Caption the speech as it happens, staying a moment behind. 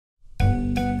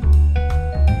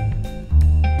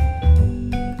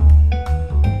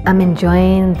I'm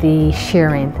enjoying the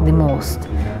sharing the most,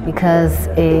 because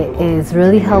it is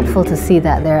really helpful to see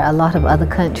that there are a lot of other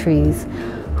countries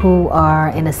who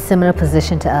are in a similar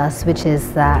position to us, which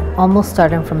is that almost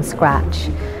starting from scratch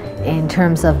in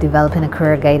terms of developing a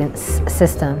career guidance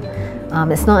system.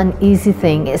 It's not an easy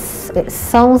thing. It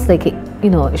sounds like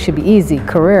it should be easy.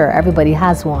 Career, everybody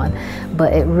has one,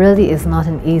 but it really is not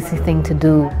an easy thing to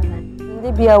do. In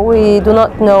Libya, we do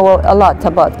not know a lot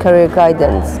about career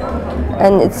guidance,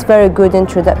 and it's very good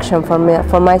introduction for me,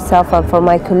 for myself and for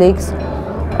my colleagues.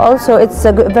 Also, it's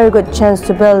a very good chance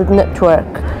to build network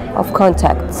of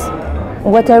contacts.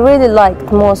 What I really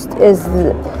liked most is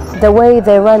the way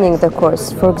they're running the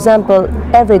course. For example,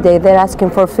 every day they're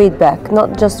asking for feedback,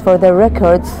 not just for their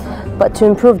records, but to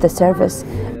improve the service.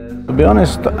 To be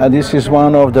honest, this is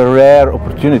one of the rare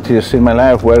opportunities in my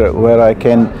life where I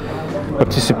can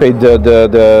participate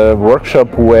the workshop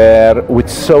with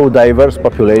so diverse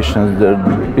populations. The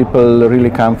people really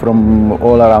come from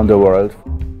all around the world.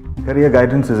 Career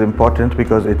guidance is important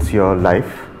because it's your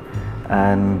life.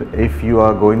 And if you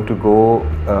are going to go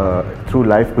through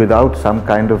life without some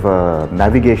kind of a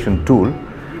navigation tool,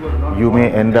 you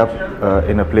may end up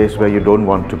in a place where you don't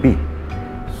want to be.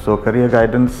 So career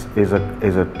guidance is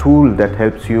a tool that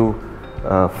helps you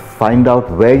find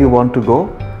out where you want to go,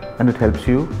 and it helps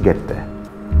you get there.